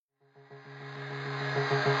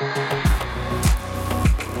Welcome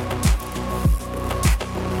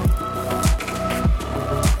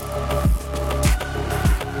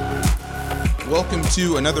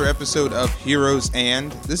to another episode of Heroes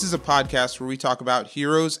and. This is a podcast where we talk about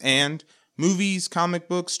heroes and movies, comic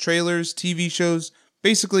books, trailers, TV shows.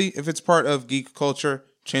 Basically, if it's part of geek culture,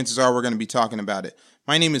 chances are we're going to be talking about it.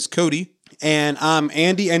 My name is Cody. And I'm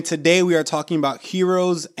Andy, and today we are talking about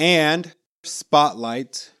Heroes and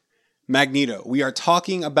Spotlight Magneto. We are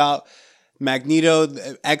talking about Magneto,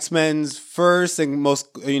 X-Men's first and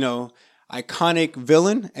most, iconic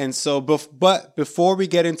villain. And so, but before we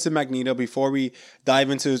get into Magneto, before we dive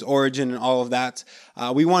into his origin and all of that,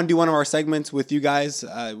 we want to do one of our segments with you guys.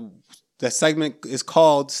 The segment is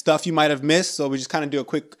called Stuff You Might Have Missed. So we just kind of do a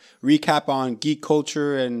quick recap on geek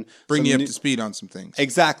culture and bring you up to speed on some things.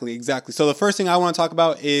 Exactly. So the first thing I want to talk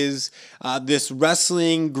about is this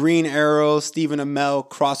wrestling Green Arrow, Stephen Amell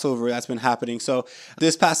crossover that's been happening. So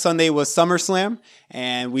this past Sunday was SummerSlam,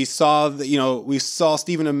 and we saw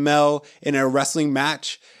Stephen Amell in a wrestling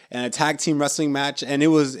match and a tag team wrestling match, and it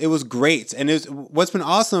was great. And what's been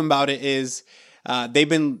awesome about it is they've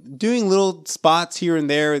been doing little spots here and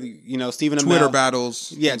there, Stephen Amell. Twitter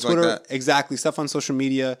battles. Yeah, Twitter. Like that. Exactly. Stuff on social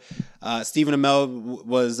media. Stephen Amell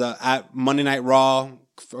was at Monday Night Raw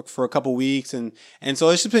for a couple weeks. And so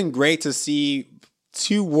it's just been great to see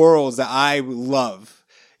two worlds that I love,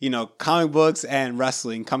 comic books and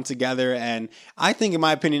wrestling come together. And I think, in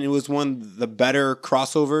my opinion, it was one of the better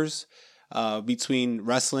crossovers between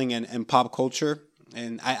wrestling and pop culture.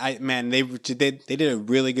 And they did a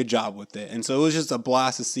really good job with it. And so it was just a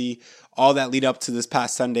blast to see all that lead up to this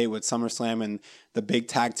past Sunday with SummerSlam and the big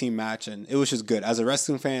tag team match. And it was just good. As a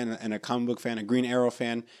wrestling fan and a comic book fan, a Green Arrow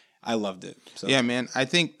fan, I loved it. So. Yeah, man. I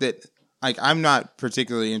think that I'm not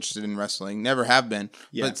particularly interested in wrestling. Never have been.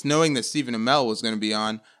 Yeah. But knowing that Stephen Amell was going to be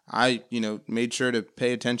on, I made sure to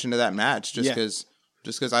pay attention to that match just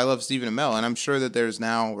because I love Stephen Amell. And I'm sure that there's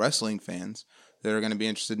now wrestling fans that are going to be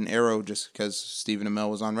interested in Arrow just because Stephen Amell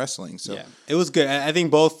was on wrestling. So yeah, it was good. I think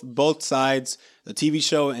both sides, the TV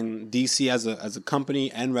show and DC as a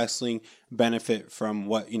company and wrestling, benefit from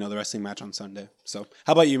what the wrestling match on Sunday. So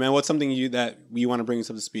how about you, man? What's something that you want to bring us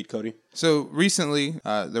up to speed, Cody? So recently,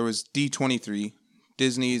 there was D23,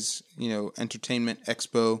 Disney's entertainment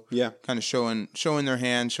expo. Yeah, kind of showing their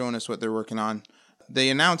hand, showing us what they're working on. They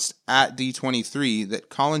announced at D23 that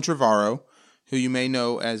Colin Trevorrow, who you may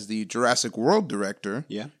know as the Jurassic World director.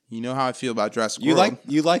 Yeah. You know how I feel about Jurassic World.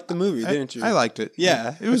 You liked the movie, didn't you? I liked it.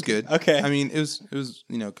 Yeah. It was good. Okay. I mean, it was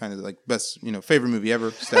kind of like best, favorite movie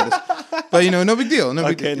ever status. But, no big deal. No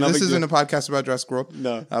big deal. This isn't a podcast about Jurassic World.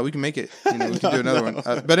 No. We can make it. We can do another one.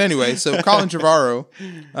 But anyway, so Colin Trevorrow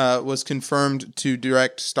was confirmed to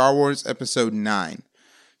direct Star Wars Episode 9.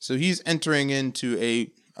 So he's entering into a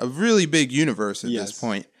really big universe at this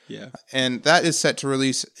point. Yeah. And that is set to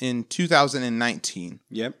release in 2019.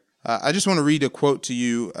 Yep. I just want to read a quote to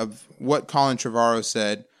you of what Colin Trevorrow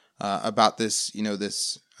said about this,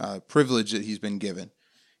 this privilege that he's been given.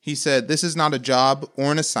 He said, "This is not a job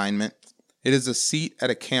or an assignment. It is a seat at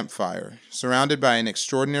a campfire, surrounded by an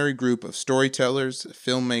extraordinary group of storytellers,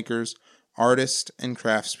 filmmakers, artists, and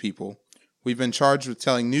craftspeople. We've been charged with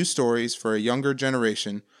telling new stories for a younger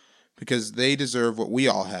generation because they deserve what we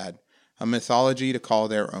all had. A mythology to call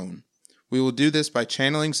their own. We will do this by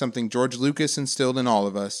channeling something George Lucas instilled in all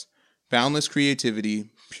of us, boundless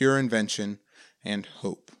creativity, pure invention, and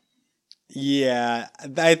hope." Yeah,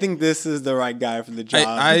 I think this is the right guy for the job.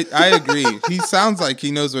 I agree. He sounds like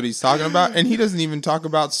he knows what he's talking about, and he doesn't even talk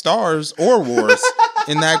about stars or wars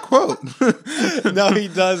in that quote. No, he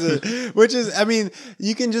doesn't. Which is,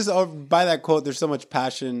 you can just, by that quote, there's so much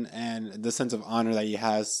passion and the sense of honor that he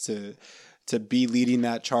has to be leading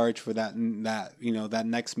that charge for that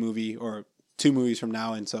next movie or two movies from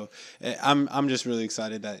now. And so I'm just really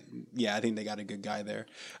excited that, I think they got a good guy there.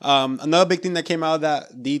 Another big thing that came out of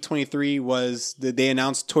that D23 was that they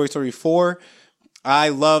announced Toy Story 4. I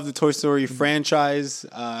love the Toy Story franchise.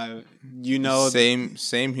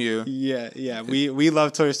 Same here. Yeah. We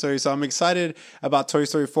love Toy Story, so I'm excited about Toy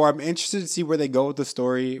Story 4. I'm interested to see where they go with the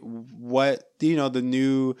story, what the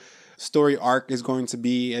new story arc is going to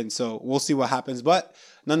be, and so we'll see what happens. But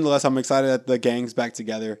nonetheless, I'm excited that the gang's back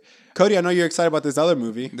together. Cody, I know you're excited about this other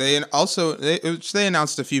movie. They announced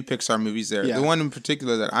a few Pixar movies there. Yeah. The one in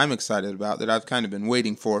particular that I'm excited about, that I've kind of been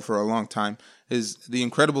waiting for a long time, is The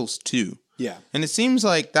Incredibles 2. Yeah. And it seems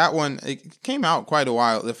like that one, it came out quite a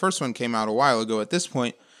while. The first one came out a while ago at this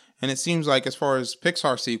point, and it seems like as far as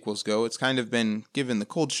Pixar sequels go, it's kind of been given the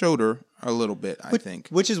cold shoulder a little bit, I think.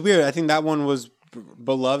 Which is weird. I think that one was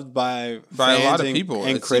beloved by a lot of people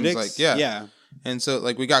and critics. Seems like, yeah. And so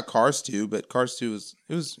like we got Cars 2, but Cars 2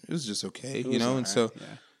 was just okay, you know. All And right, so, yeah.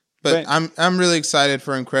 but I'm really excited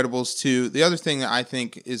for Incredibles 2. The other thing that I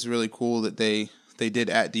think is really cool that they did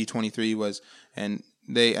at D23 was, and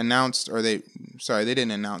they announced, they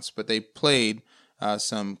didn't announce, but they played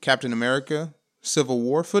some Captain America Civil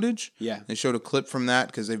War footage. Yeah. They showed a clip from that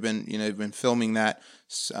because they've been filming that.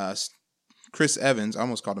 Chris Evans, I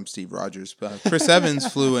almost called him Steve Rogers, but Chris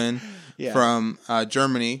Evans flew in from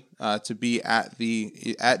Germany to be at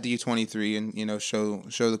D23 and, you know, show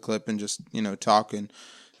the clip and just, you know, talk. And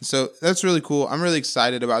so that's really cool. I'm really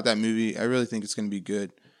excited about that movie. I really think it's going to be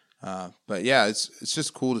good. But yeah, it's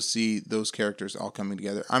just cool to see those characters all coming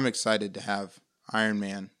together. I'm excited to have Iron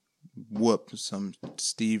Man whoop some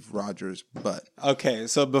Steve Rogers butt. Okay,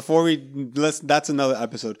 so before that's another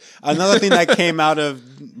episode. Another thing that came out of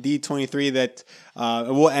D23 that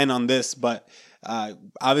we'll end on this, but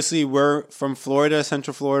obviously we're from Florida,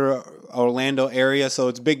 Central Florida, Orlando area, so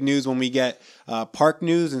it's big news when we get park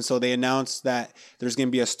news, and so they announced that there's going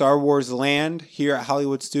to be a Star Wars land here at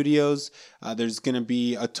Hollywood Studios. There's going to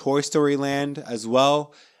be a Toy Story land as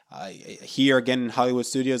well. Here again in Hollywood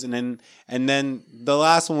Studios, and then the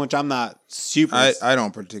last one, which I'm not super. I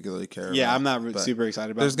don't particularly care. Yeah, about, I'm not super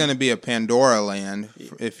excited about. There's going to be a Pandora land.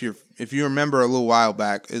 If you remember a little while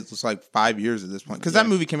back, it was like 5 years at this point because that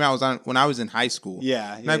movie came out when I was in high school.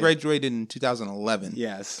 Yeah, and I graduated in 2011.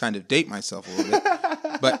 Yes, kind of date myself a little bit.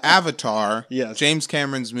 But Avatar, James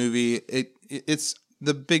Cameron's movie, it's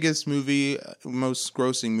the biggest movie, most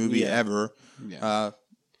grossing movie ever. Yeah.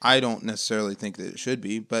 I don't necessarily think that it should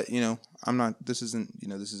be, but you know, this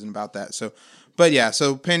isn't about that. So, but yeah,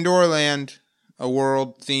 so Pandora Land, a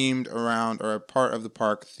world themed around, or a part of the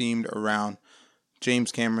park themed around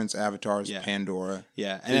James Cameron's Avatar's Pandora.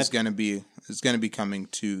 Yeah, and it's going to be coming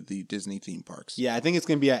to the Disney theme parks. Yeah, I think it's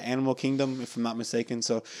going to be at Animal Kingdom, if I'm not mistaken.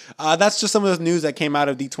 So that's just some of the news that came out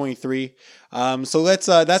of D23. So that's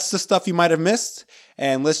the stuff you might have missed.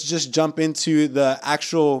 And let's just jump into the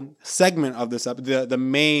actual segment of this episode, the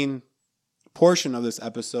main portion of this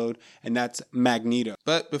episode, and that's Magneto.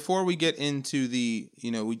 But before we get into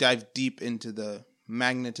we dive deep into the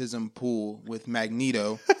magnetism pool with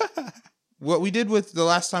Magneto. What we did with the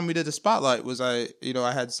last time we did the spotlight was I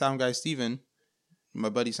had Sound Guy Steven, my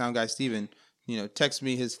buddy Sound Guy Steven, text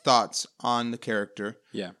me his thoughts on the character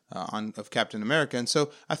of Captain America. And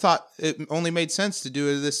so I thought it only made sense to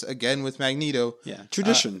do this again with Magneto. Yeah,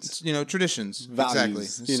 traditions. Traditions.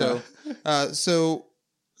 Values, exactly. So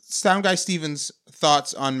Sound Guy Steven's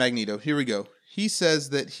thoughts on Magneto. Here we go. He says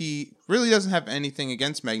that he really doesn't have anything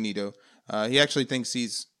against Magneto. He actually thinks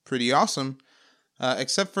he's pretty awesome,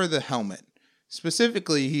 except for the helmet.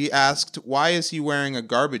 Specifically, he asked, why is he wearing a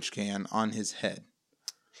garbage can on his head?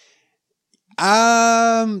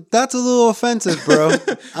 That's a little offensive, bro.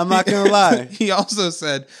 I'm not gonna lie. He also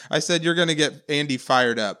said, I said, you're gonna get Andy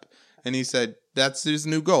fired up. And he said, that's his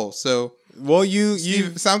new goal. So, well,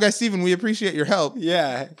 Sound Guy Steven, we appreciate your help.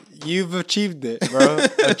 Yeah, you've achieved it, bro.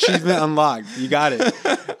 Achievement unlocked. You got it.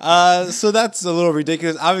 So that's a little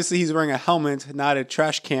ridiculous. Obviously, he's wearing a helmet, not a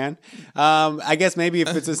trash can. I guess maybe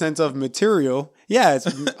if it's a sense of material, it's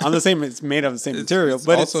It's made of the same material, it's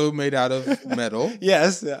but also made out of metal.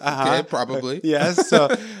 Yes. Okay, probably. Yes. So,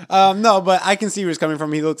 no, but I can see where he's coming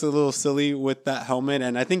from. He looks a little silly with that helmet,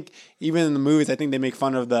 and I think even in the movies, I think they make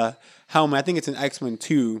fun of the helmet. I think it's in X-Men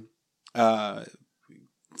 2.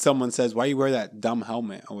 Someone says, why you wear that dumb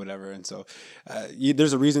helmet or whatever, and so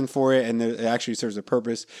there's a reason for it, and it actually serves a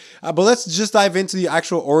purpose. But let's just dive into the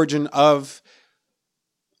actual origin of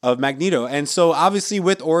Magneto. And so obviously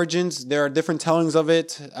with Origins, there are different tellings of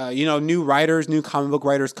it. New writers, new comic book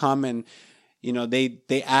writers come and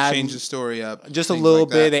they add, change the story up just a little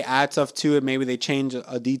bit. They add stuff to it. Maybe they change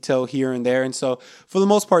a detail here and there. And so for the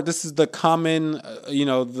most part, this is the common,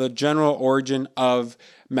 the general origin of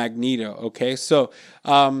Magneto. Okay. So,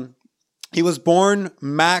 he was born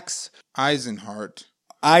Max Eisenhardt,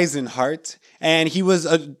 and he was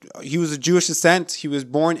a Jewish descent. He was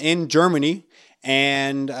born in Germany.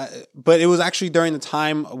 And but it was actually during the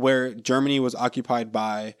time where Germany was occupied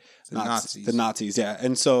by the Nazis, yeah.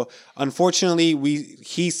 And so unfortunately,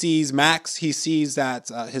 he sees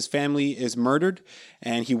that his family is murdered,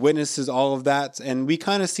 and he witnesses all of that. And we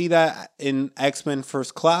kind of see that in X-Men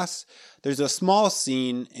First Class. There's a small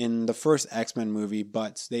scene in the first X-Men movie,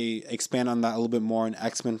 but they expand on that a little bit more in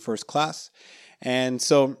X-Men First Class. And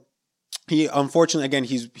so he, unfortunately, again,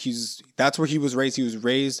 that's where he was raised. He was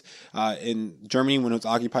raised in Germany when it was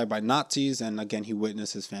occupied by Nazis, and again, he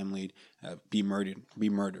witnessed his family be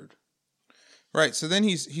murdered. Right. So then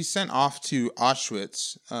he's sent off to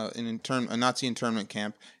Auschwitz, a Nazi internment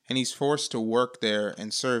camp, and he's forced to work there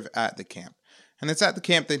and serve at the camp. And it's at the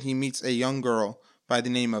camp that he meets a young girl by the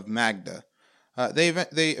name of Magda. They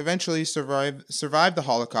eventually survive the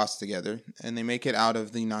Holocaust together, and they make it out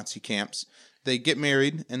of the Nazi camps. They get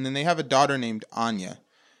married, and then they have a daughter named Anya.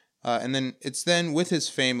 And then it's with his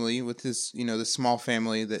family, with his the small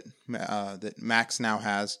family that Max now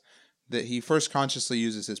has, that he first consciously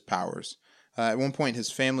uses his powers. At one point,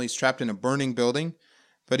 his family's trapped in a burning building,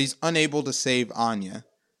 but he's unable to save Anya.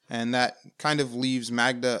 And that kind of leaves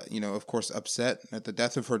Magda, of course, upset at the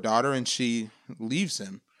death of her daughter, and she leaves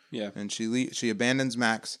him. Yeah. And she abandons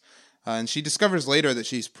Max. And she discovers later that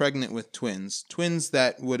she's pregnant with twins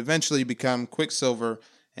that would eventually become Quicksilver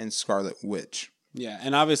and Scarlet Witch. Yeah,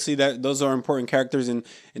 and obviously those are important characters in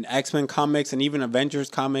X-Men comics and even Avengers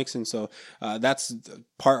comics, and so that's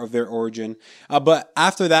part of their origin. But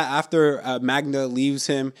after that, after Magda leaves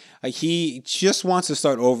him, he just wants to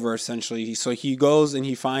start over, essentially. So he goes and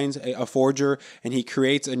he finds a forger, and he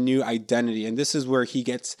creates a new identity. And this is where he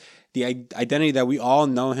gets the identity that we all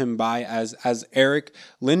know him by as Eric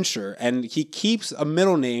Lyncher. And he keeps a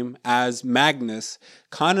middle name as Magnus,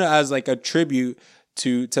 kind of as like a tribute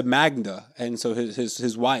to Magda, and so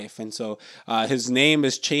his wife, and so his name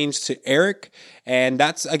is changed to Eric, and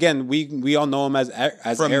that's, again, we all know him as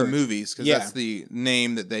from Eric. The movies, because that's the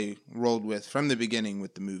name that they rolled with from the beginning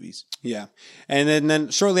with the movies. Yeah, and then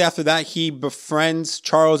shortly after that, he befriends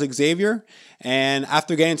Charles Xavier, and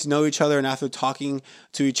after getting to know each other and after talking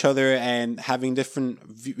to each other and having different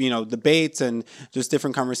debates and just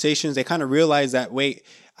different conversations, they kind of realize that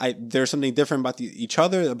there's something different about each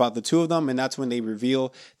other, about the two of them, and that's when they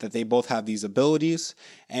reveal that they both have these abilities.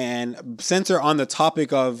 And since they're on the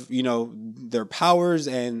topic of their powers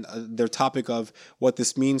and their topic of what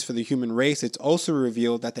this means for the human race, it's also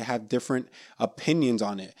revealed that they have different opinions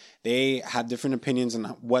on it. They have different opinions on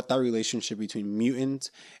what that relationship between mutants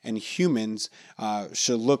and humans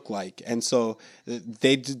should look like. And so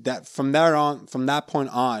they did that from that point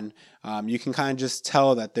on. You can kind of just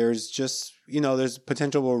tell that there's just there's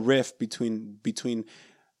potential rift between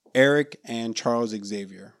Eric and Charles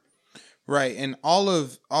Xavier. Right, and all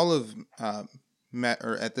of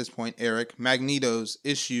at this point, Eric Magneto's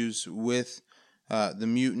issues with the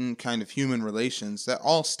mutant kind of human relations, that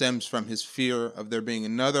all stems from his fear of there being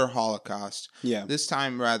another Holocaust. Yeah. This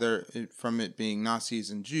time, rather, from it being Nazis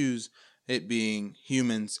and Jews, it being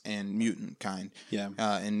humans and mutant kind. Yeah.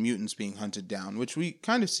 And mutants being hunted down, which we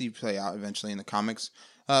kind of see play out eventually in the comics.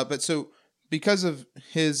 But so because of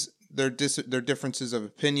their differences of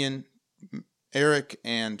opinion, Eric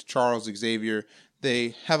and Charles Xavier,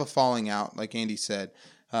 they have a falling out, like Andy said.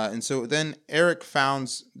 And so then Eric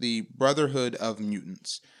founds the Brotherhood of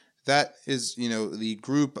Mutants. That is, the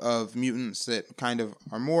group of mutants that kind of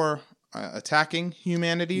are more attacking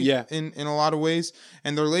humanity in a lot of ways.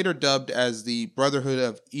 And they're later dubbed as the Brotherhood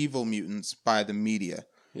of Evil Mutants by the media.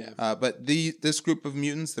 Yeah. But this group of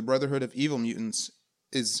mutants, the Brotherhood of Evil Mutants,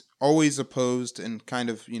 is always opposed and kind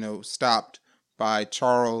of, stopped by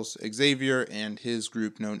Charles Xavier and his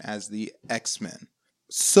group known as the X-Men.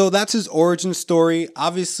 So that's his origin story.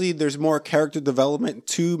 Obviously, there's more character development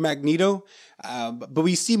to Magneto, but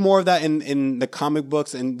we see more of that in the comic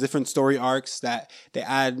books and different story arcs, that they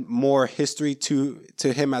add more history to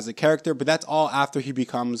him as a character, but that's all after he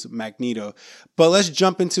becomes Magneto. But let's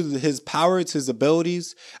jump into his powers, his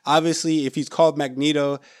abilities. Obviously, if he's called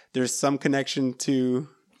Magneto, there's some connection to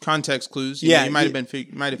context clues. You might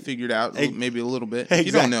have figured out maybe a little bit. Exactly.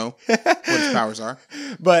 You don't know what his powers are.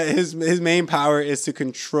 But his main power is to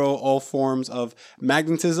control all forms of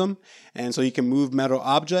magnetism, and so he can move metal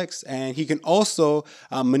objects, and he can also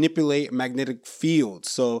manipulate magnetic fields.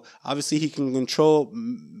 So obviously he can control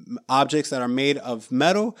objects that are made of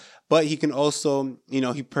metal, but he can also,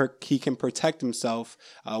 he can protect himself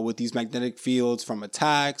with these magnetic fields from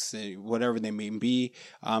attacks, whatever they may be.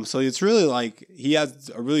 So it's really like he has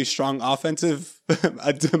a really strong offensive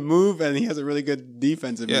move, and he has a really good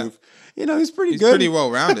defensive move. He's pretty good. He's pretty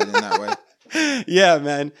well rounded in that way. Yeah,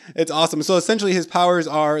 man, it's awesome. So essentially, his powers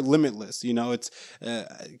are limitless.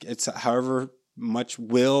 It's however much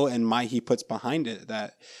will and might he puts behind it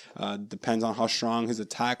that depends on how strong his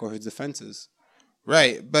attack or his defense is.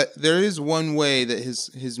 Right, but there is one way that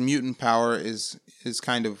his mutant power is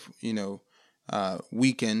kind of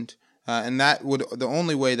weakened, and the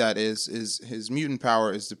only way that is his mutant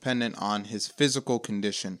power is dependent on his physical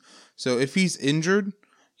condition. So if he's injured,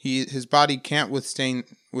 his body can't withstand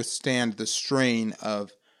the strain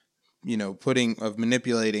of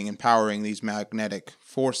manipulating and powering these magnetic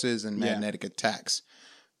forces and magnetic attacks.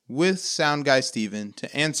 With Sound Guy Steven,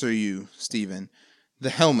 to answer you, Steven,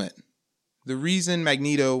 the helmet. the reason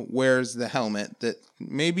Magneto wears the helmet that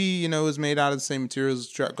maybe, is made out of the same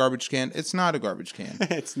materials as garbage can, it's not a garbage can.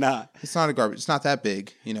 It's not. It's not a garbage. It's not that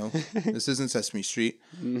big, This isn't Sesame Street.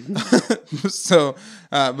 So,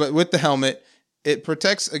 but with the helmet, it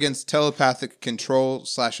protects against telepathic control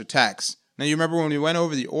 / attacks. Now, you remember when we went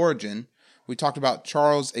over the origin, we talked about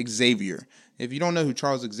Charles Xavier. If you don't know who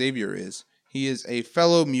Charles Xavier is, he is a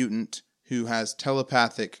fellow mutant who has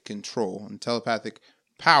telepathic control and telepathic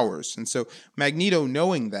powers. And so Magneto,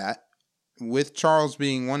 knowing that, with Charles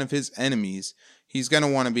being one of his enemies, he's going to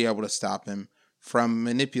want to be able to stop him from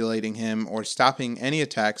manipulating him or stopping any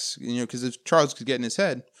attacks, because if Charles could get in his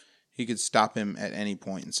head, he could stop him at any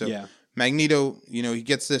point. And so Magneto, he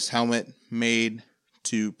gets this helmet made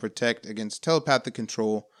to protect against telepathic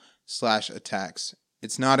control / attacks.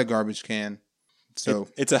 It's not a garbage can. So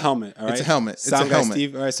it's a helmet, all right? It's a helmet. Sound it's a guy helmet.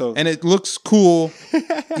 Steve, all right, so... And it looks cool,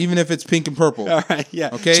 even if it's pink and purple. All right, yeah.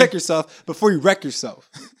 Okay? Check yourself before you wreck yourself.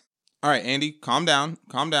 All right, Andy, calm down.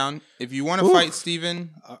 Calm down. If you want to fight Steven,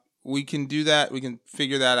 we can do that. We can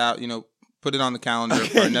figure that out, put it on the calendar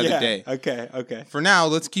for another day. Okay. For now,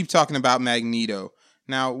 let's keep talking about Magneto.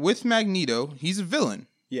 Now, with Magneto, he's a villain.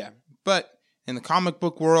 Yeah. But in the comic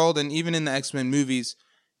book world and even in the X-Men movies,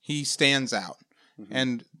 he stands out. Mm-hmm.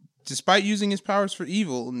 And despite using his powers for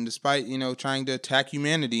evil and despite, trying to attack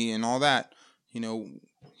humanity and all that,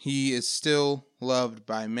 he is still loved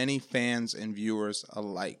by many fans and viewers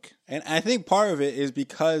alike. And I think part of it is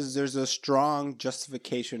because there's a strong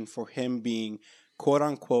justification for him being, quote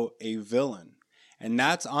unquote, a villain. And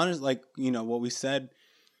that's honest, what we said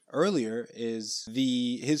earlier is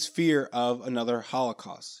his fear of another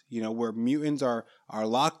Holocaust, where mutants are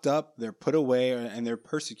locked up, they're put away, and they're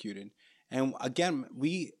persecuted. And again,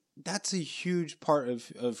 that's a huge part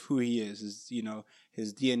of who he is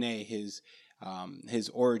his DNA, his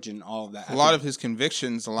origin, all of that. A lot of his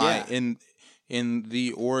convictions lie in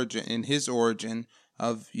his origin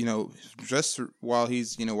of, just while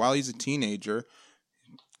he's a teenager,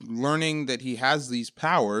 learning that he has these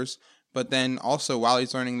powers, but then also while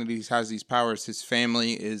he's learning that he has these powers, his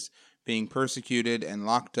family is being persecuted and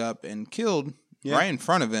locked up and killed right in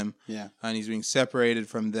front of him. Yeah. And he's being separated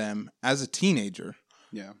from them as a teenager.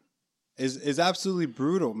 Yeah. Is absolutely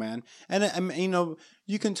brutal, man. And I mean,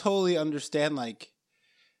 you can totally understand,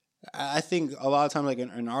 I think a lot of times,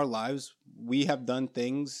 in our lives, we have done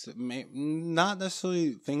things, not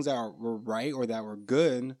necessarily things that were right or that were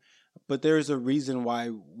good, but there's a reason why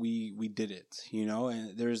we did it,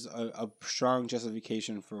 and there's a strong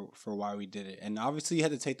justification for why we did it. And obviously you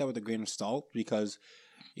had to take that with a grain of salt because,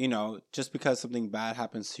 just because something bad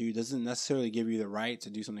happens to you doesn't necessarily give you the right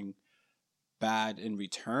to do something bad in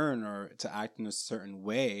return or to act in a certain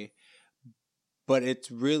way. But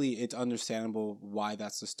it's understandable why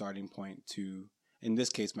that's the starting point to, in this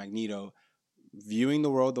case, Magneto viewing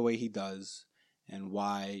the world the way he does, and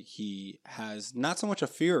why he has not so much a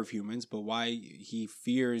fear of humans, but why he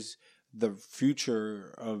fears the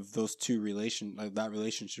future of those two that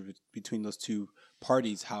relationship between those two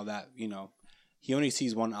parties, how that, he only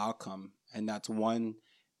sees one outcome, and that's one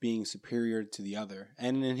being superior to the other.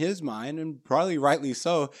 And in his mind, and probably rightly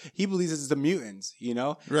so, he believes it's the mutants,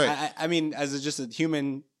 Right. I mean, as just a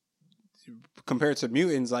human compared to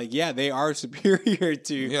mutants, they are superior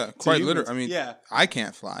to quite literally. I mean, I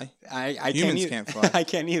can't fly. Humans can't fly. I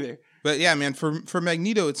can't either. But yeah, man, for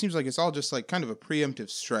Magneto, it seems like it's all just kind of a preemptive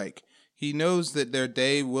strike. He knows that their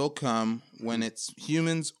day will come when it's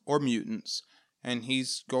humans or mutants, and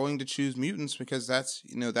he's going to choose mutants because that's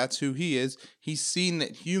who he is. He's seen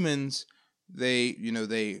that humans,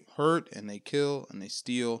 they hurt and they kill and they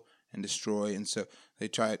steal and destroy, and so they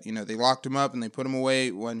tried, they locked him up and they put him away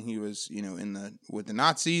when he was, with the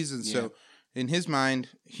Nazis, and so in his mind,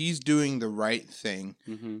 he's doing the right thing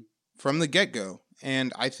from the get-go.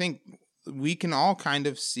 And I think we can all kind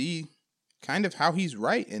of see how he's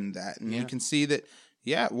right in that, and you can see that.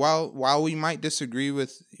 Yeah, while we might disagree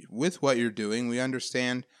with what you're doing, we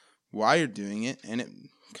understand why you're doing it, and it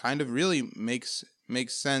kind of really makes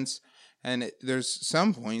sense. And there's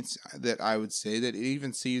some points that I would say that it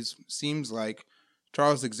even seems like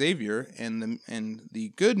Charles Xavier and the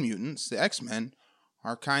good mutants, the X-Men,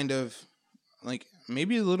 are kind of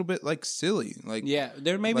maybe a little bit silly.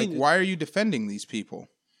 They're maybe why are you defending these people?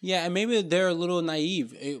 Yeah, and maybe they're a little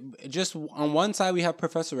naive. Just on one side, we have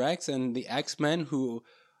Professor X and the X-Men who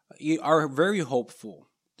are very hopeful.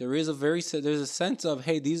 There's a sense of,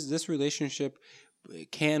 hey, this relationship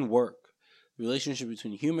can work. The relationship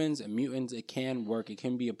between humans and mutants, it can work. It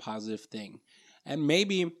can be a positive thing. And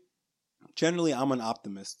maybe, generally, I'm an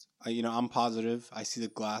optimist. I'm positive. I see the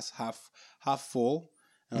glass half full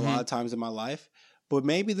a lot of times in my life. But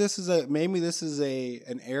maybe this is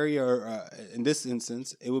an area, or in this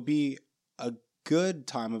instance, it would be a good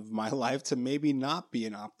time of my life to maybe not be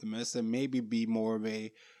an optimist and maybe be more of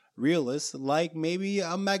a realist, like maybe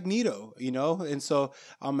a Magneto, you know. And so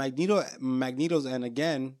Magneto's, and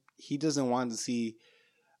again, he doesn't want to see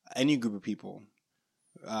any group of people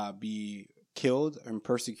be killed and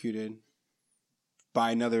persecuted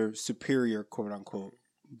by another superior, quote unquote,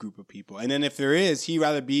 group of people. And then if there is, he'd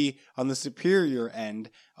rather be on the superior end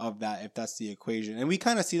of that, if that's the equation. And we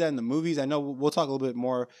kind of see that in the movies. I know we'll talk a little bit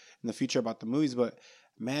more in the future about the movies, but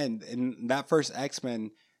man, in that first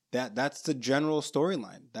X-Men, that's the general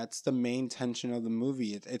storyline. That's the main tension of the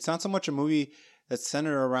movie. It's not so much a movie that's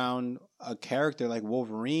centered around a character like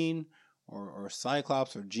Wolverine or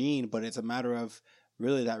Cyclops or Jean, but it's a matter of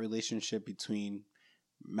really that relationship between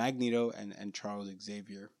Magneto and Charles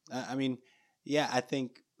Xavier. I mean, yeah, I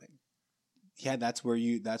think, yeah, that's where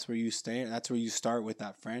you stay. That's where you start with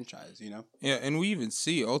that franchise, you know? Yeah, and we even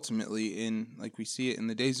see ultimately we see it in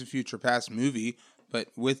the Days of Future Past movie, but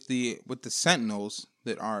with the Sentinels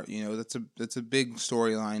that are, you know, that's a big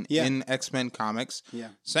storyline in X-Men comics. Yeah.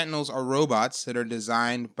 Sentinels are robots that are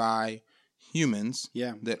designed by humans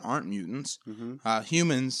that aren't mutants. Mm-hmm.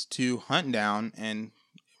 Humans to hunt down and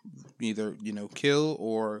either, you know, kill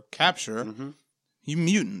or capture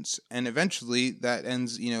mutants, and eventually that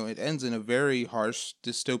ends, you know, it ends in a very harsh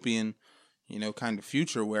dystopian, you know, kind of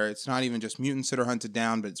future where it's not even just mutants that are hunted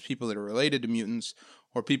down, but it's people that are related to mutants,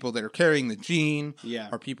 or people that are carrying the gene,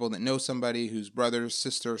 or people that know somebody whose brother's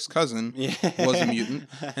sister's cousin was a mutant.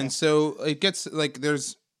 And so it gets like,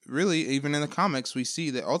 there's really, even in the comics, we see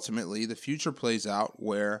that ultimately the future plays out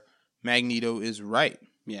where Magneto is right.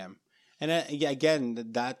 Yeah. And again,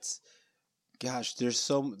 that's, gosh,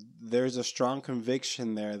 there's a strong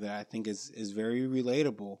conviction there that I think is very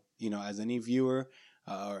relatable. You know, as any viewer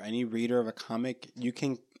or any reader of a comic, you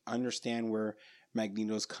can understand where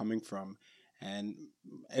Magneto's coming from, and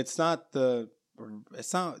it's not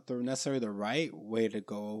necessarily the right way to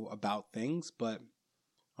go about things, but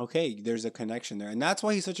okay, there's a connection there, and that's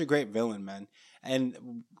why he's such a great villain, man.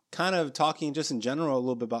 And kind of talking just in general a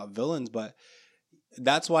little bit about villains, but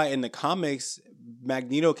that's why in the comics,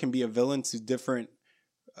 Magneto can be a villain to different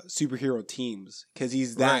superhero teams because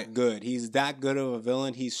he's that good. He's that good of a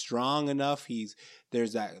villain. He's strong enough.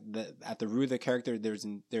 There's at the root of the character.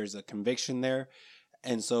 There's a conviction there,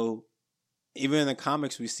 and so even in the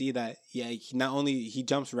comics, we see that he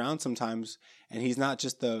jumps around sometimes, and he's not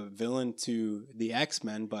just the villain to the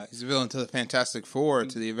X-Men, but he's a villain to the Fantastic Four,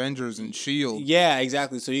 to the Avengers, and S.H.I.E.L.D. Yeah,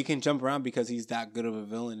 exactly. So you can jump around because he's that good of a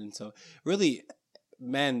villain, and so really,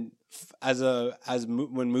 man,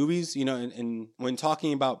 when movies, you know, and when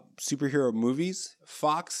talking about superhero movies,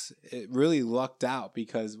 Fox, it really lucked out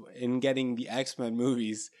because in getting the X-Men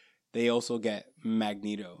movies, they also get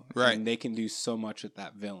Magneto, right? And they can do so much with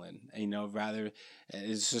that villain. You know,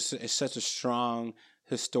 it's such a strong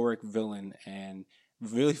historic villain, and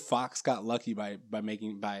really Fox got lucky by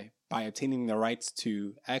obtaining the rights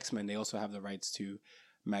to X-Men. They also have the rights to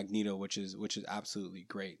Magneto, which is absolutely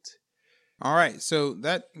great. All right, so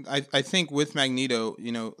that I think with Magneto,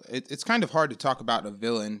 you know, it's kind of hard to talk about a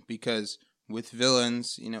villain because with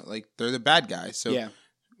villains, you know, like they're the bad guys. So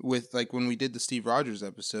with like when we did the Steve Rogers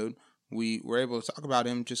episode, we were able to talk about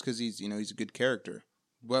him just because he's a good character.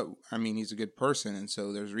 But I mean, he's a good person, and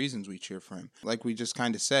so there's reasons we cheer for him. Like we just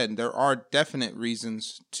kind of said, there are definite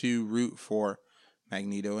reasons to root for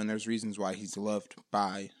Magneto, and there's reasons why he's loved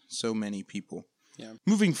by so many people. Yeah.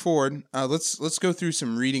 Moving forward, let's go through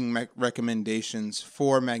some reading recommendations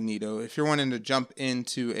for Magneto. If you're wanting to jump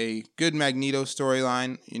into a good Magneto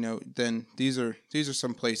storyline, you know, then these are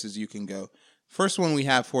some places you can go. First one we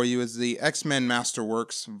have for you is the X-Men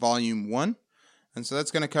Masterworks Volume 1. And so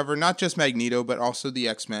that's going to cover not just Magneto, but also the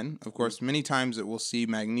X-Men. Of course, many times that we'll see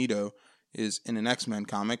Magneto is in an X-Men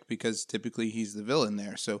comic because typically he's the villain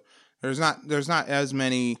there. So there's not as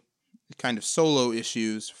many kind of solo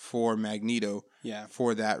issues for Magneto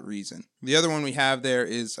for that reason. The other one we have there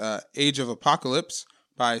is Age of Apocalypse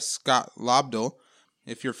by Scott Lobdell.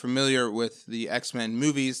 If you're familiar with the X-Men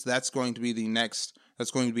movies, that's going to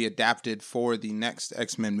be adapted for the next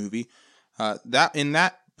X-Men movie. In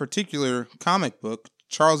that particular comic book,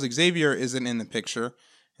 Charles Xavier isn't in the picture,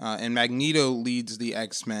 and Magneto leads the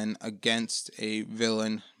X-Men against a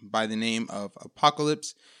villain by the name of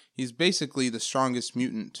Apocalypse. He's basically the strongest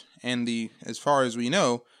mutant, and as far as we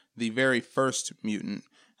know, the very first mutant,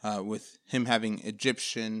 with him having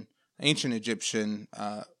ancient Egyptian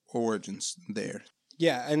origins there.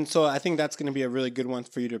 Yeah, and so I think that's going to be a really good one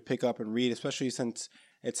for you to pick up and read, especially since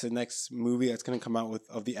It's the next movie that's going to come out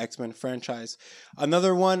of the X-Men franchise.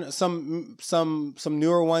 Another one, some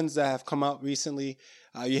newer ones that have come out recently.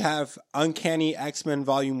 You have Uncanny X-Men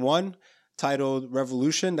Volume 1, titled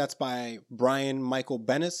Revolution. That's by Brian Michael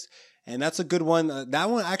Bendis. And that's a good one. That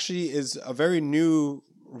one actually is a very new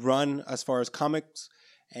run as far as comics.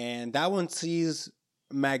 And that one sees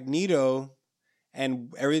Magneto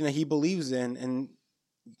and everything that he believes in, and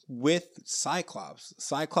with Cyclops.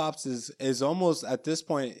 Cyclops is almost at this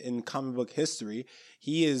point in comic book history,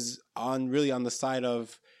 he is really on the side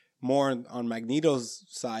of more on Magneto's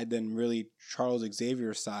side than really Charles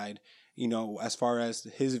Xavier's side, as far as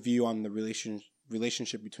his view on the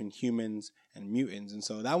relationship between humans and mutants. And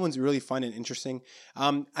so that one's really fun and interesting.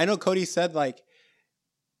 I know Cody said like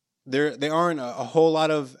there aren't a whole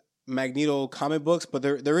lot of Magneto comic books, but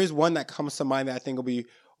there is one that comes to mind that I think will be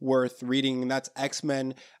worth reading, and that's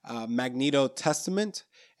X-Men Magneto Testament,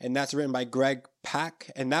 and that's written by Greg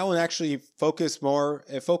Pak. And that one actually focused more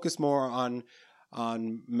on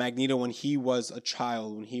Magneto when he was a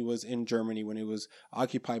child, when he was in Germany, when it was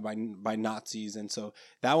occupied by Nazis. And so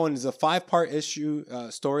that one is a 5-part issue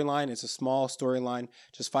storyline. It's a small storyline,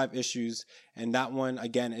 just 5 issues. And that one,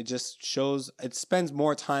 again, it spends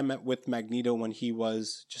more time with Magneto when he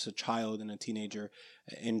was just a child and a teenager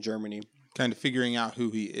in Germany. Kind of figuring out who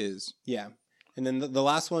he is. Yeah. And then the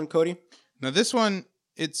last one, Cody? Now this one,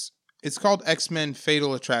 it's called X-Men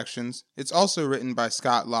Fatal Attractions. It's also written by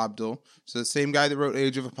Scott Lobdell, so the same guy that wrote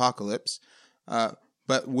Age of Apocalypse.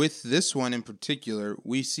 But with this one in particular,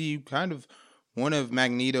 we see kind of one of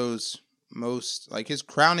Magneto's most, like his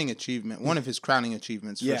crowning achievement, one of his crowning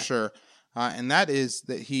achievements for sure. And that is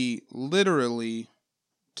that he literally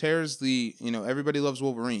tears everybody loves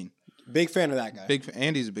Wolverine. Big fan of that guy.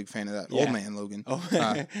 Andy's a big fan of that. Old man Logan.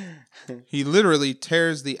 Oh. He literally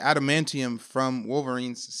tears the adamantium from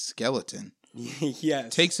Wolverine's skeleton.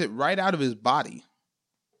 Yes. Takes it right out of his body.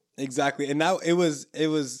 Exactly. And that it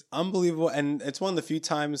was unbelievable. And it's one of the few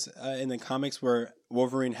times in the comics where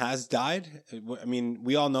Wolverine has died. I mean,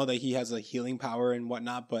 we all know that he has a healing power and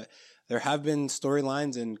whatnot, but there have been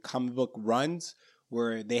storylines and comic book runs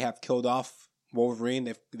where they have killed off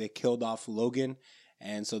Wolverine. They killed off Logan.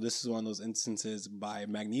 And so this is one of those instances by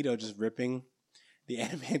Magneto just ripping the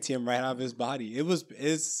adamantium right out of his body. It was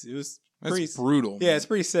pretty brutal. Yeah, it's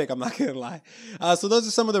pretty sick. I'm not gonna lie. So those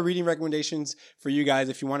are some of the reading recommendations for you guys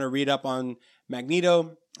if you want to read up on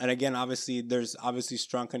Magneto. And again, there's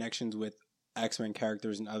strong connections with X-Men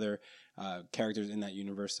characters and other characters in that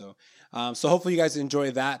universe. So hopefully you guys enjoy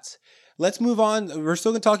that. Let's move on. We're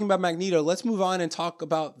still talking about Magneto. Let's move on and talk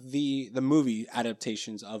about the movie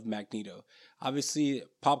adaptations of Magneto. Obviously,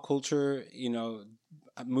 pop culture,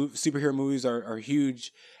 superhero movies are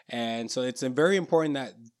huge. And so it's very important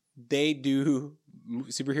that they do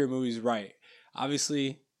superhero movies right.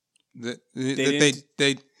 Obviously, they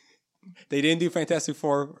didn't do Fantastic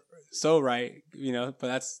Four so right, but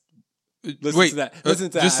that's... Listen to that.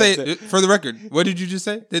 Just say it for the record. What did you just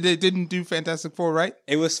say? That they didn't do Fantastic Four right?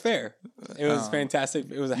 It was fair. It was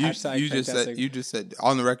fantastic. It was a hashtag. You just said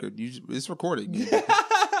on the record. It's recorded.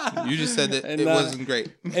 You just said that it wasn't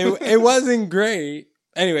great. It wasn't great.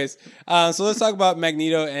 Anyways, so let's talk about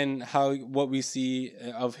Magneto and what we see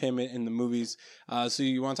of him in the movies. So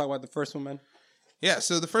you want to talk about the first one, man? Yeah.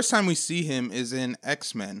 So the first time we see him is in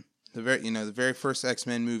X-Men, the very first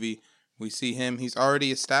X-Men movie. We see him. He's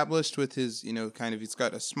already established with his, he's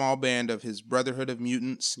got a small band of his Brotherhood of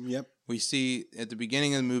Mutants. Yep. We see at the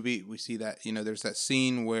beginning of the movie, we see that, there's that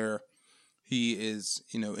scene where he is,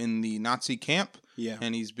 in the Nazi camp. Yeah.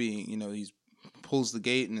 And he's being, he's pulls the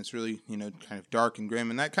gate and it's really, kind of dark and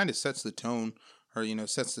grim. And that kind of sets the tone or,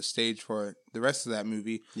 sets the stage for the rest of that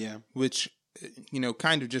movie. Yeah. Which,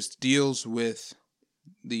 kind of just deals with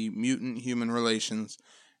the mutant-human relations,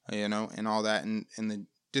 and all that. And the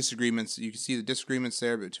disagreements. You can see the disagreements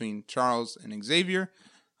there between Charles and Xavier,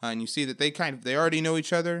 and you see that they already know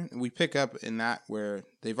each other. We pick up in that where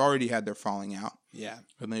they've already had their falling out. Yeah,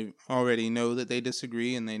 and they already know that they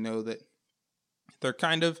disagree, and they know that they're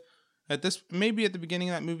kind of maybe at the beginning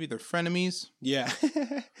of that movie they're frenemies. Yeah,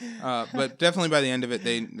 but definitely by the end of it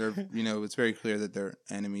they're it's very clear that they're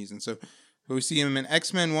enemies, and so. But we see him in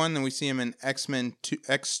X-Men 1, then we see him in X-Men 2,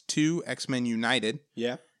 X2, X-Men United.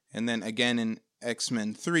 Yeah, and then again in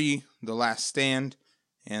X-Men 3, The Last Stand,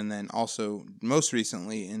 and then also most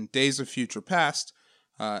recently in Days of Future Past,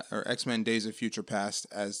 or X-Men Days of Future Past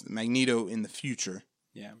as Magneto in the future.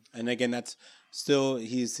 Yeah, and again, that's still,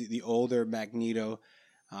 he's the older Magneto.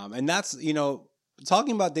 And that's,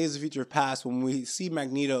 talking about Days of Future Past, when we see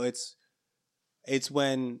Magneto, it's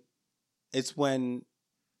when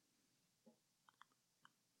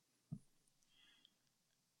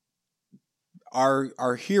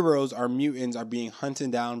our heroes, our mutants, are being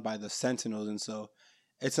hunted down by the Sentinels, and so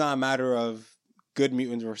it's not a matter of good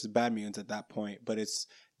mutants versus bad mutants at that point, but it's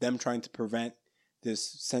them trying to prevent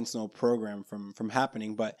this Sentinel program from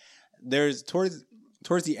happening. But there's towards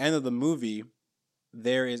the end of the movie,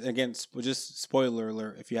 there is, again, just spoiler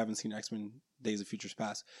alert if you haven't seen X-Men Days of Futures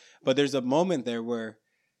Past, but there's a moment there where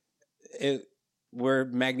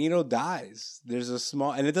Magneto dies. There's a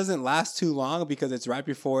small, and it doesn't last too long because it's right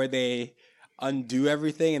before they undo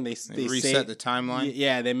everything and they reset the timeline.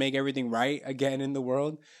 Yeah, they make everything right again in the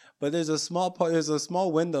world. But there's a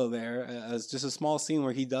small window there, as just a small scene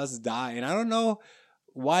where he does die, and I don't know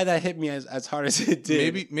why that hit me as hard as it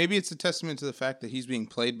did. Maybe it's a testament to the fact that he's being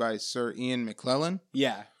played by Sir Ian McKellen.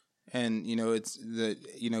 Yeah. And, it's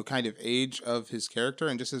the, kind of age of his character.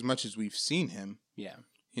 And just as much as we've seen him, yeah,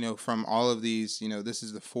 from all of these, this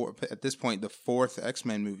is at this point, the fourth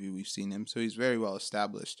X-Men movie we've seen him. So he's very well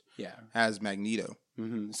established as Magneto.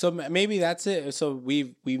 Mm-hmm. So maybe that's it. So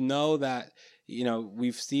we know that,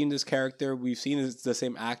 we've seen this character. We've seen the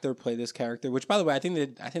same actor play this character, which, by the way, I think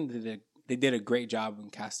they did a great job in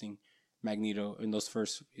casting Magneto in those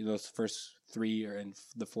first three, or in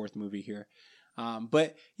the fourth movie here.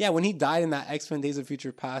 But yeah, when he died in that X-Men Days of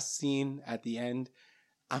Future Past scene at the end,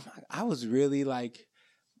 I was really like,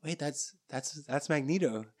 wait, that's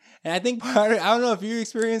Magneto. And I think I don't know if you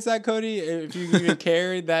experienced that, Cody, if you even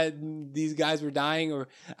cared that these guys were dying, or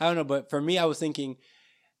I don't know. But for me, I was thinking,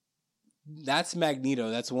 that's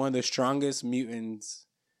Magneto. That's one of the strongest mutants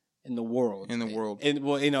in the world. In ever. In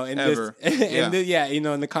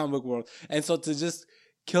the comic book world. And so to just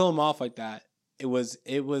kill him off like that, it was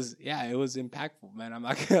impactful, man. I'm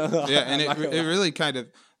not gonna lie. Yeah, and it really kind of,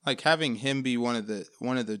 like, having him be one of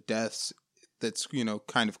the deaths that's,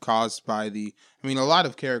 kind of caused by a lot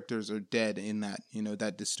of characters are dead in that,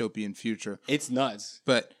 that dystopian future. It's nuts.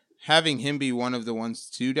 But having him be one of the ones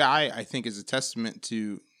to die, I think, is a testament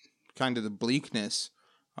to kind of the bleakness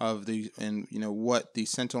of what the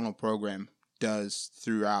Sentinel program does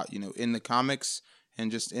throughout, in the comics and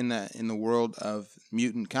just in the world of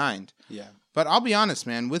mutant kind. Yeah. But I'll be honest,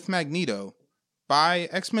 man, with Magneto, by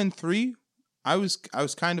X-Men 3, I was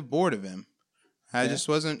kind of bored of him. I just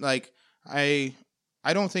wasn't like, I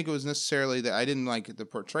don't think it was necessarily that I didn't like the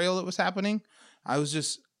portrayal that was happening. I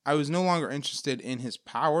was no longer interested in his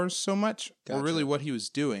powers so much, or really what he was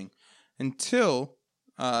doing, until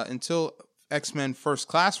X-Men First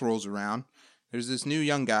Class rolls around. There's this new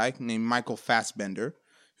young guy named Michael Fassbender,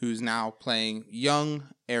 who's now playing young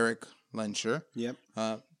Eric Lensher. Yep.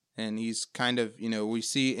 And he's kind of, we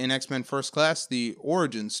see in X-Men First Class the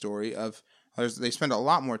origin story of, they spend a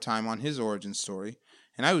lot more time on his origin story.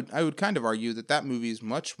 And I would kind of argue that movie is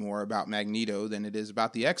much more about Magneto than it is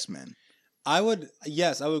about the X-Men. I would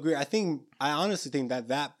agree. I honestly think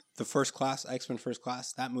that the First Class, X-Men First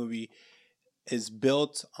Class, that movie is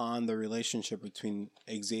built on the relationship between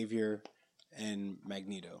Xavier and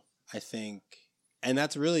Magneto, I think. And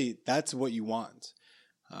that's what you want.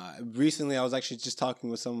 Recently, I was actually just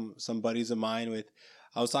talking with some buddies of mine.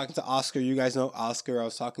 I was talking to Oscar. You guys know Oscar. I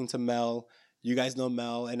was talking to Mel. You guys know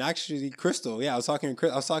Mel. And actually, Crystal. Yeah, I was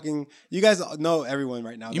talking. You guys know everyone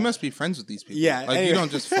right now. You must be friends with these people. Yeah. Anyway. You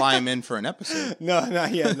don't just fly them in for an episode. No,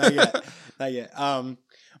 not yet. Not yet.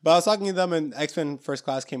 But I was talking to them, and X-Men First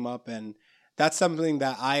Class came up, and that's something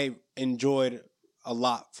that I enjoyed a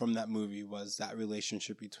lot from that movie, was that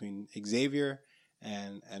relationship between Xavier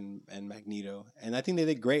and Magneto. And I think they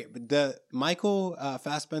did great. But the Michael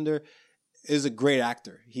Fassbender is a great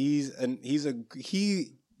actor. He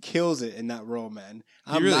kills it in that role, man.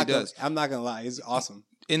 He really does. I'm not gonna lie, he's awesome.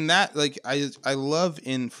 In that, like, I love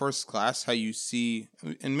in First Class how you see,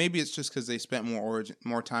 and maybe it's just because they spent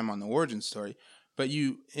more time on the origin story, but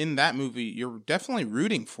in that movie you're definitely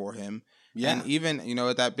rooting for him. Yeah. And even,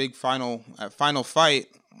 at that big final fight,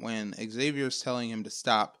 when Xavier's telling him to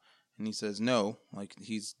stop and he says no, like,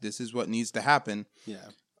 this is what needs to happen. Yeah.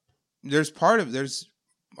 There's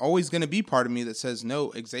always going to be part of me that says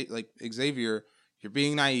no, Xavier, you're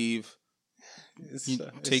being naive.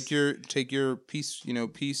 Take your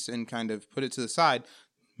piece and kind of put it to the side.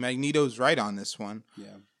 Magneto's right on this one.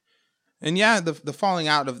 Yeah. And yeah, the falling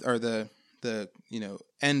out of, or the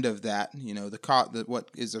end of that,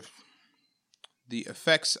 the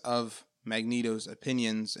effects of Magneto's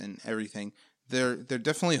opinions and everything, they're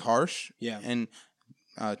definitely harsh. Yeah. And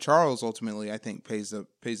Charles ultimately, I think, pays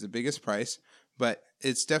the biggest price. But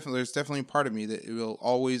there's definitely part of me that will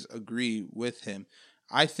always agree with him.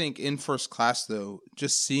 I think in First Class, though,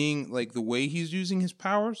 just seeing, like, the way he's using his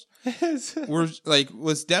powers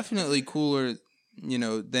was definitely cooler,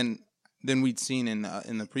 than we'd seen in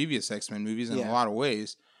the previous X-Men movies in a lot of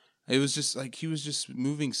ways. It was just like he was just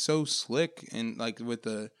moving so slick, and like with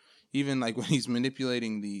the even like when he's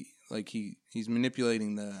manipulating the like he's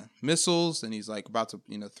manipulating the missiles, and he's like about to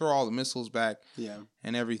throw all the missiles back,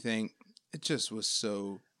 and everything. It just was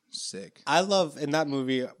so sick. I love in that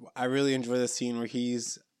movie. I really enjoy the scene where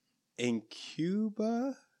he's in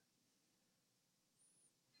Cuba.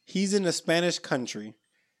 He's in a Spanish country,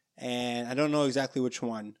 and I don't know exactly which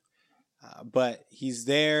one, but he's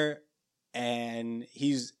there, and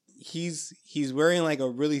he's wearing like a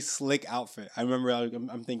really slick outfit. I remember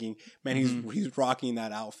I'm thinking, man, he's rocking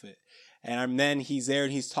that outfit, and then he's there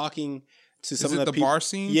and he's talking to some of the bar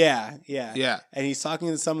scene. Yeah, and he's talking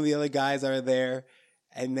to some of the other guys that are there,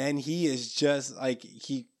 and then he is just like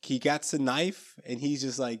he gets a knife and he's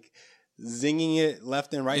just like zinging it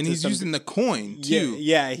left and right, and he's using the coin too.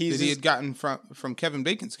 He had gotten from Kevin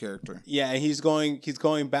Bacon's character. Yeah, and he's going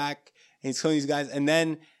back and he's killing these guys, and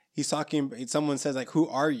then he's talking. Someone says like, "Who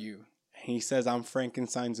are you?" And he says, "I'm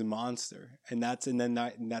Frankenstein's monster," and that's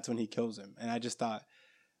when he kills him. And I just thought,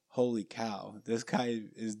 holy cow, this guy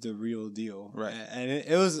is the real deal. Right. And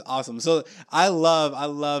it was awesome. So I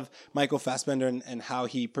love Michael Fassbender and how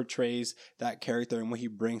he portrays that character and what he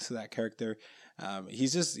brings to that character.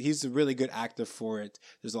 He's a really good actor for it.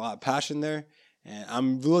 There's a lot of passion there. And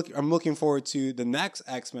I'm looking forward to the next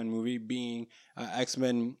X-Men movie being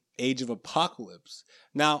X-Men Age of Apocalypse.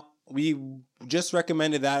 Now, we just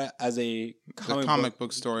recommended that as a comic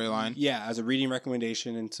book storyline. Yeah, as a reading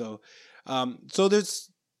recommendation. And so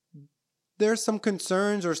there's some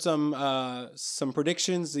concerns or some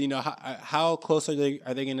predictions. How close are they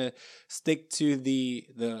going to stick to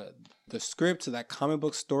the script, to that comic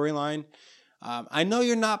book storyline? I know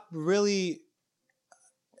you're not really.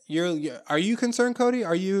 Are you concerned, Cody?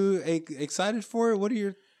 Are you excited for it? What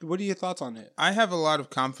are your thoughts on it? I have a lot of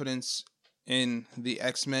confidence in the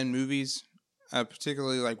X-Men movies,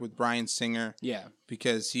 particularly like with Bryan Singer. Yeah,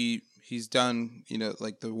 because he's done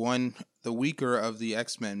like the weaker of the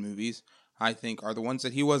X-Men movies, I think, are the ones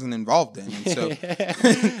that he wasn't involved in. And so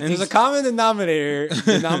there's a common denominator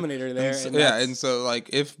there. And so like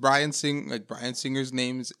if Bryan Singer's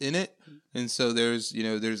name is in it, and so there's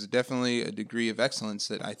definitely a degree of excellence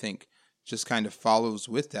that I think just kind of follows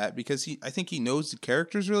with that, because I think he knows the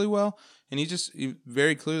characters really well, and he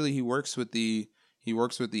very clearly he works with the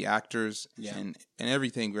actors and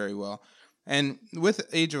everything very well. And with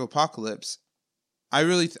Age of Apocalypse, I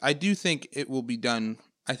do think it will be done.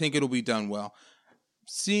 I think it'll be done well.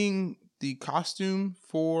 Seeing the costume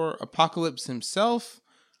for Apocalypse himself,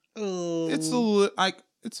 it's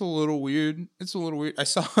a little weird. It's a little weird. I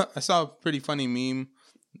saw a pretty funny meme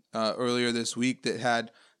earlier this week that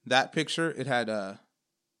had that picture. It had a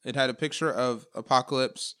picture of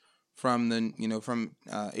Apocalypse from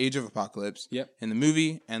Age of Apocalypse in the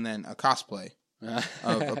movie, and then a cosplay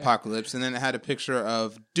of Apocalypse, and then it had a picture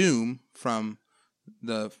of Doom from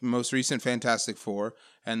the most recent Fantastic Four,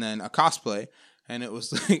 and then a cosplay, and it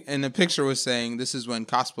was like, and the picture was saying this is when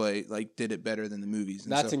cosplay like did it better than the movies.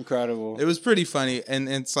 And that's incredible. It was pretty funny, and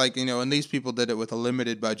it's like and these people did it with a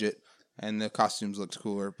limited budget, and the costumes looked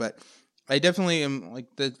cooler. But I definitely am like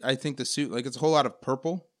I think the suit, like, it's a whole lot of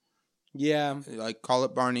purple. Yeah, like call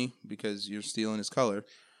it Barney because you're stealing his color,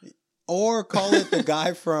 or call it the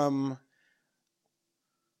guy from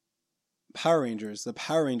Power Rangers, the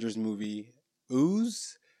Power Rangers movie,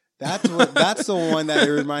 Ooze. That's the one that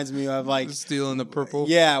it reminds me of, like stealing the purple.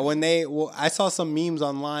 Yeah, I saw some memes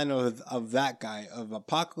online of that guy, of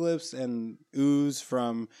Apocalypse and Ooze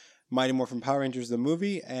from Mighty Morphin Power Rangers the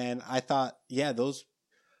movie, and I thought,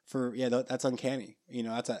 that's uncanny.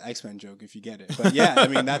 That's an X-Men joke if you get it. But yeah, I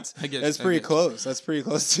mean that's pretty close. That's pretty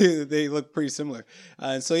close to. They look pretty similar.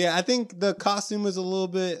 So yeah, I think the costume was a little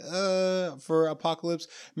bit for Apocalypse.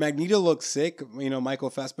 Magneto looks sick. Michael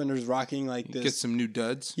Fassbender's rocking like this. Get some new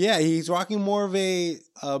duds. Yeah, he's rocking more of a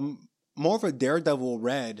Daredevil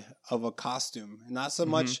red of a costume, not so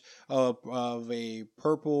much of a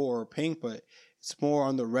purple or pink, but it's more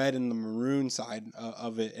on the red and the maroon side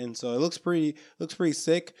of it, and so it looks pretty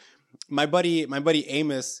sick. My buddy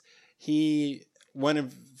Amos,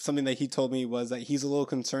 something that he told me was that he's a little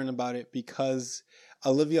concerned about it because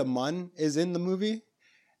Olivia Munn is in the movie,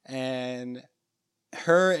 and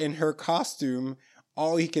her in her costume,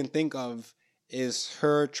 all he can think of is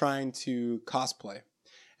her trying to cosplay.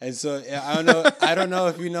 And so I don't know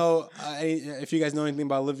if if you guys know anything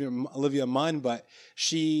about Olivia Munn, but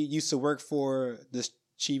she used to work for this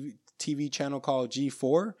TV channel called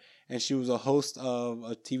G4, and she was a host of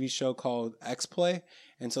a TV show called X-Play.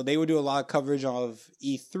 And so they would do a lot of coverage of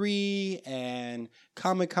E3 and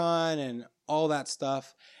Comic-Con and all that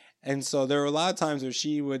stuff. And so there were a lot of times where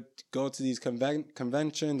she would go to these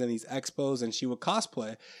conventions and these expos and she would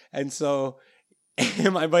cosplay. And so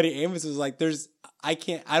my buddy Amos was like, I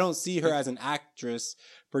don't see her as an actress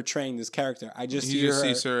portraying this character. I just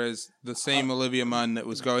sees her as the same Olivia Munn that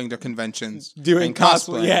was going to conventions doing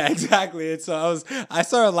cosplay. Yeah, exactly. And so I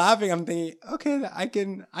started laughing. I'm thinking, okay, I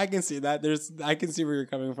can see that. I can see where you're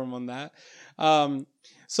coming from on that.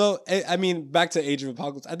 So I mean, back to Age of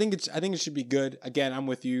Apocalypse. I think it should be good. Again, I'm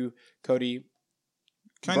with you, Cody.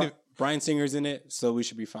 Bryan Singer's in it, so we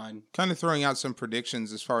should be fine. Kind of throwing out some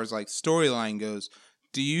predictions as far as like storyline goes.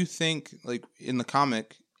 Do you think, like in the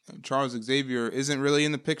comic, Charles Xavier isn't really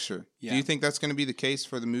in the picture? Yeah. Do you think that's going to be the case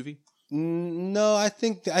for the movie? No, I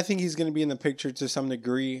think he's going to be in the picture to some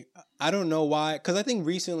degree. I don't know why, because I think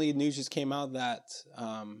recently news just came out that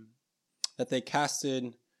that they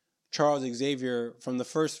casted Charles Xavier from the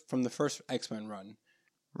first X-Men run.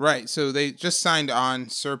 Right. So they just signed on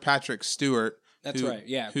Sir Patrick Stewart. That's right.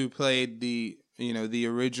 Yeah. Who played the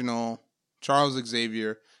original Charles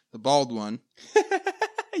Xavier, the bald one.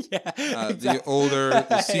 Yeah. Exactly. The older,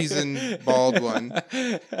 the seasoned bald one.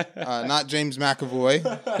 Not James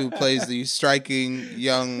McAvoy, who plays the striking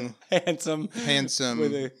young handsome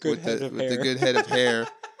with a good head of hair.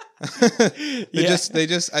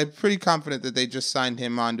 I'm pretty confident that they just signed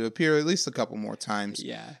him on to appear at least a couple more times.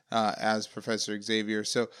 Yeah. As Professor Xavier.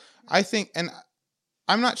 So I think, and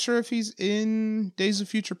I'm not sure if he's in Days of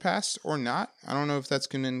Future Past or not. I don't know if that's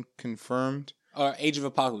been confirmed. Or Age of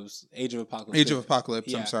Apocalypse. Age of Apocalypse.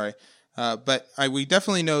 Yeah. I'm sorry. But we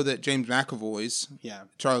definitely know that James McAvoy's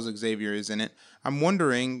Charles Xavier is in it. I'm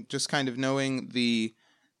wondering, just kind of knowing the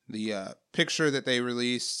picture that they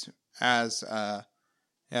released as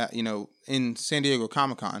in San Diego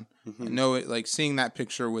Comic-Con, seeing that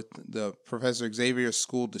picture with the Professor Xavier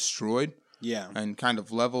school destroyed, and kind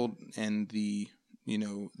of leveled, and the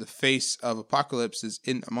face of Apocalypse is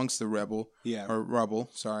in amongst the rubble.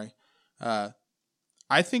 Sorry.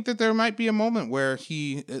 I think that there might be a moment where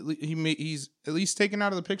he's at least taken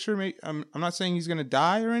out of the picture. I'm not saying he's going to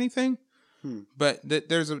die or anything, but that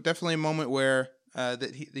there's definitely a moment where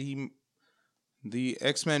the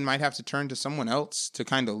X-Men might have to turn to someone else to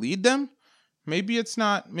kind of lead them. Maybe it's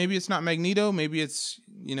not Magneto. Maybe it's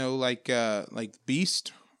like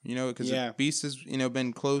Beast. Because Beast has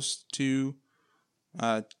been close to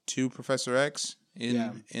Professor X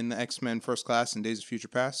in the X-Men First Class and Days of Future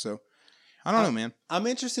Past. So I don't know, man. I'm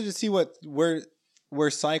interested to see where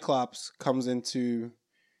Cyclops comes into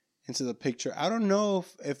the picture. I don't know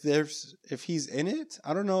if he's in it.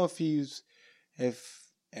 I don't know if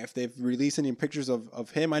they've released any pictures of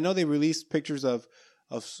him. I know they released pictures of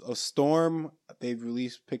Storm. They've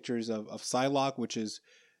released pictures of Psylocke, which is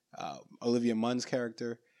Olivia Munn's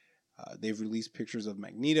character. They've released pictures of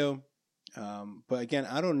Magneto. But again,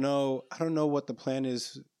 I don't know what the plan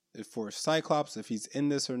is for Cyclops, if he's in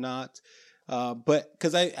this or not. But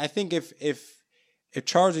because I think if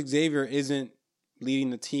Charles Xavier isn't leading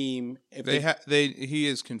the team, he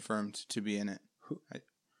is confirmed to be in it.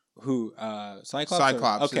 Who Cyclops?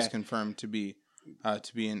 Cyclops is confirmed to be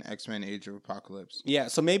in X-Men: Age of Apocalypse. Yeah,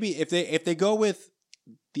 so maybe if they go with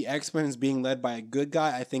the X-Men as being led by a good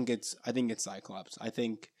guy, I think it's Cyclops. I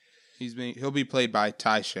think he'll be played by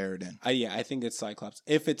Ty Sheridan. I think it's Cyclops.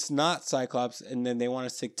 If it's not Cyclops, and then they want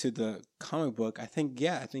to stick to the comic book, I think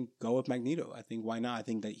go with Magneto. I think why not? I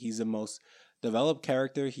think that he's the most developed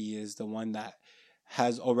character. He is the one that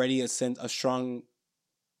has already a strong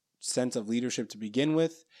sense of leadership to begin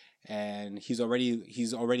with, and he's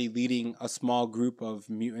already leading a small group of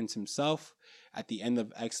mutants himself at the end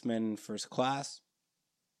of X-Men First Class,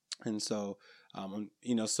 and so. So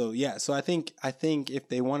I think if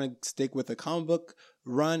they want to stick with the comic book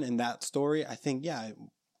run and that story, I think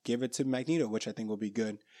give it to Magneto, which I think will be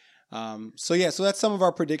good. So that's some of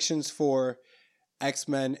our predictions for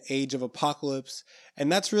X-Men: Age of Apocalypse, and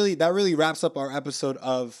that really wraps up our episode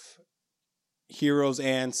of Heroes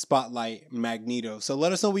and Spotlight Magneto. So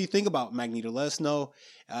let us know what you think about Magneto. Let us know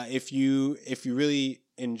if you really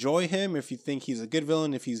enjoy him, if you think he's a good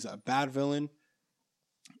villain, if he's a bad villain.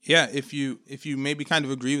 Yeah, if you maybe kind of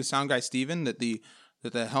agree with Sound Guy Steven that the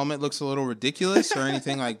helmet looks a little ridiculous or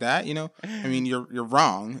anything like that, I mean, you're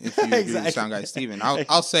wrong if you agree with Sound Guy Steven.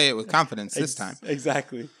 I'll say it with confidence this time.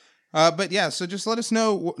 Exactly. But yeah, so just let us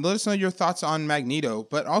know your thoughts on Magneto.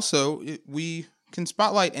 But also, we can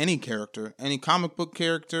spotlight any character, any comic book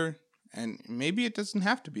character, and maybe it doesn't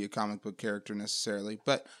have to be a comic book character necessarily.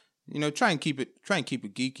 But try and keep it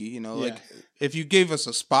geeky. Like Yeah. if you gave us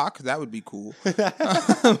a Spock, that would be cool.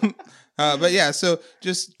 But yeah, so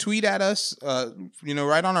just tweet at us,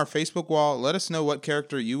 right on our Facebook wall. Let us know what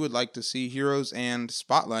character you would like to see Heroes and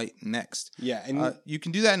Spotlight next. Yeah, and you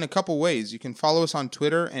can do that in a couple ways. You can follow us on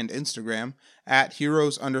Twitter and Instagram at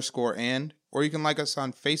heroes_and, or you can like us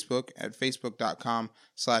on Facebook at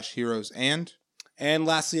facebook.com/heroesand. And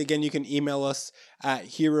lastly, again, you can email us at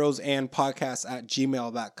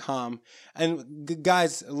heroesandpodcast@gmail.com. And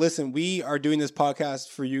guys, listen, we are doing this podcast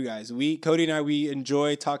for you guys. Cody and I, we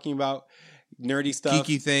enjoy talking about nerdy stuff.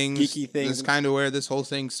 Geeky things. That's kind of where this whole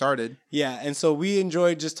thing started. Yeah, and so we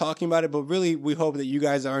enjoy just talking about it, but really we hope that you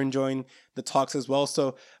guys are enjoying the talks as well.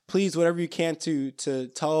 So please, whatever you can to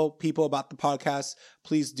tell people about the podcast,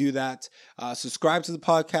 please do that. Subscribe to the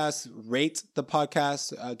podcast, rate the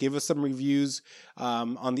podcast, give us some reviews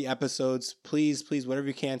on the episodes. Please, whatever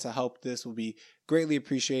you can to help this will be greatly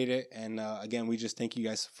appreciated. And again, we just thank you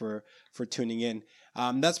guys for tuning in.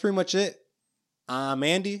 That's pretty much it. I'm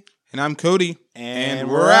Andy. And I'm Cody. And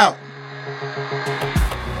we're out.